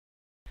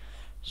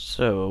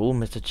So,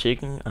 Mr.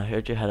 Chicken, I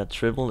heard you had a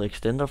triple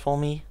extender for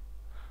me.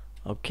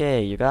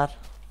 Okay, you got?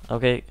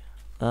 Okay,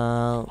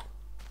 uh,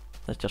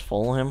 let's just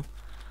follow him.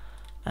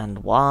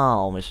 And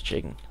wow, Mr.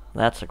 Chicken,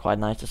 that's a quite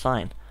nice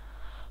design.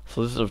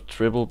 So this is a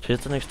triple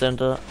piston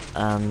extender,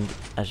 and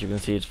as you can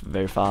see, it's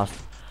very fast.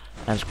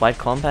 And it's quite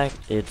compact.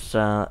 It's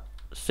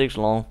 6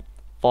 long,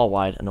 4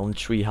 wide, and only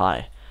 3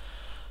 high.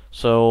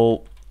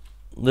 So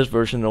this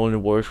version only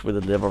works with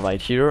the lever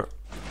right here.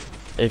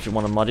 If you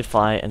want to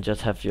modify and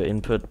just have your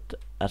input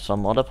at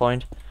some other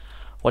point,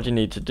 what you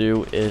need to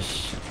do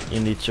is you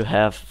need to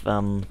have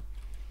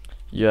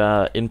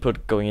your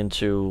input going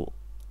into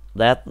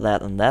that,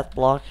 and that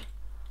block.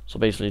 So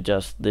basically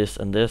just this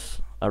and this.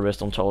 A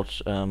redstone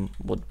torch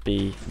would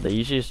be the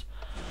easiest.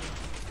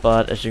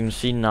 But as you can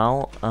see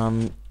now,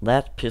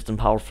 that piston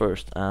power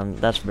first, and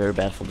that's very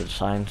bad for the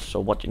design. So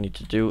what you need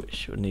to do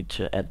is you need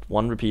to add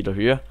one repeater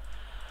here,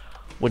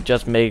 would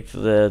just make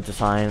the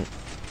design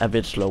a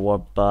bit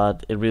slower,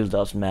 but it really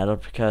doesn't matter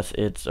because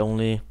it's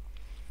only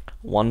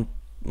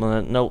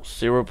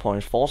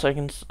 0.4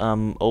 seconds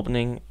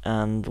opening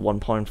and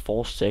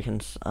 1.4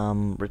 seconds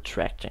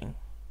retracting.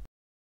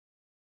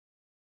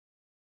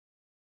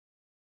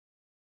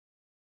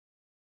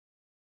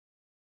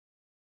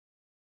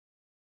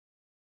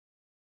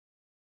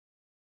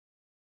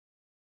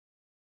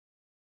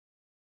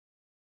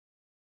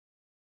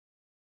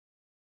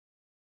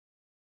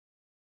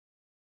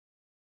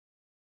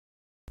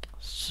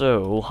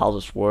 So how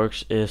this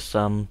works is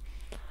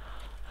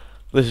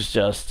this is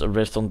just a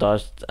redstone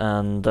dust,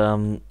 and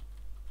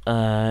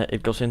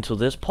it goes into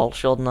this pulse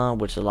shortener,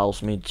 which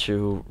allows me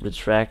to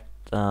retract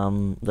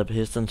the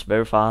pistons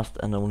very fast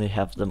and only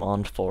have them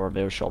on for a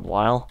very short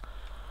while.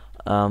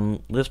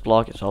 This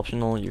block is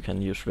optional, you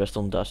can use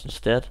redstone dust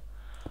instead,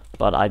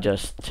 but I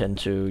just tend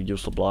to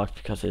use the block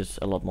because it's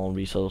a lot more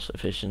resource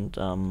efficient.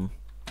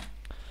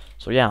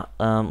 So yeah,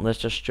 let's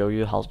just show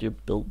you how you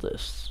build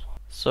this.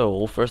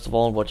 So first of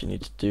all, what you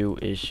need to do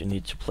is you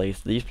need to place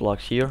these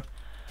blocks here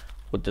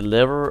with the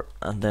lever,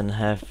 and then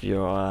have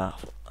your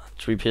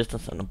 3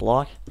 pistons and a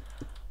block.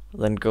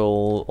 Then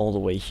go all the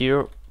way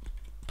here,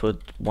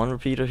 put one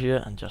repeater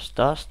here and just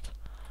dust.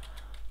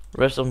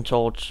 Redstone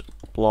torch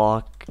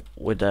block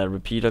with a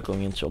repeater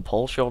going into a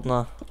pulse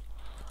shortener,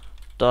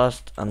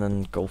 dust, and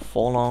then go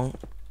 4 long,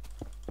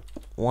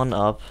 1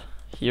 up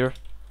here,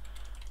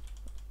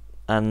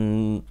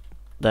 and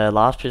the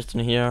last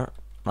piston here,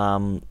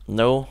 no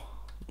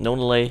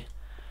delay,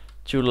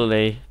 2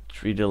 delay,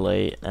 3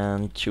 delay,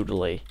 and 2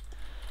 delay.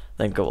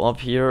 Then go up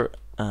here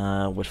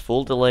with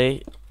full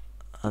delay,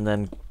 and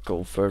then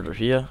go further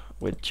here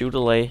with 2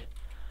 delay,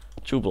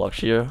 2 blocks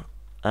here,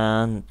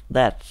 and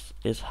that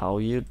is how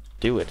you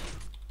do it.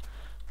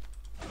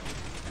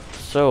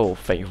 So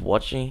thank you for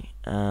watching,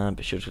 and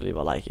be sure to leave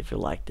a like if you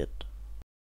liked it.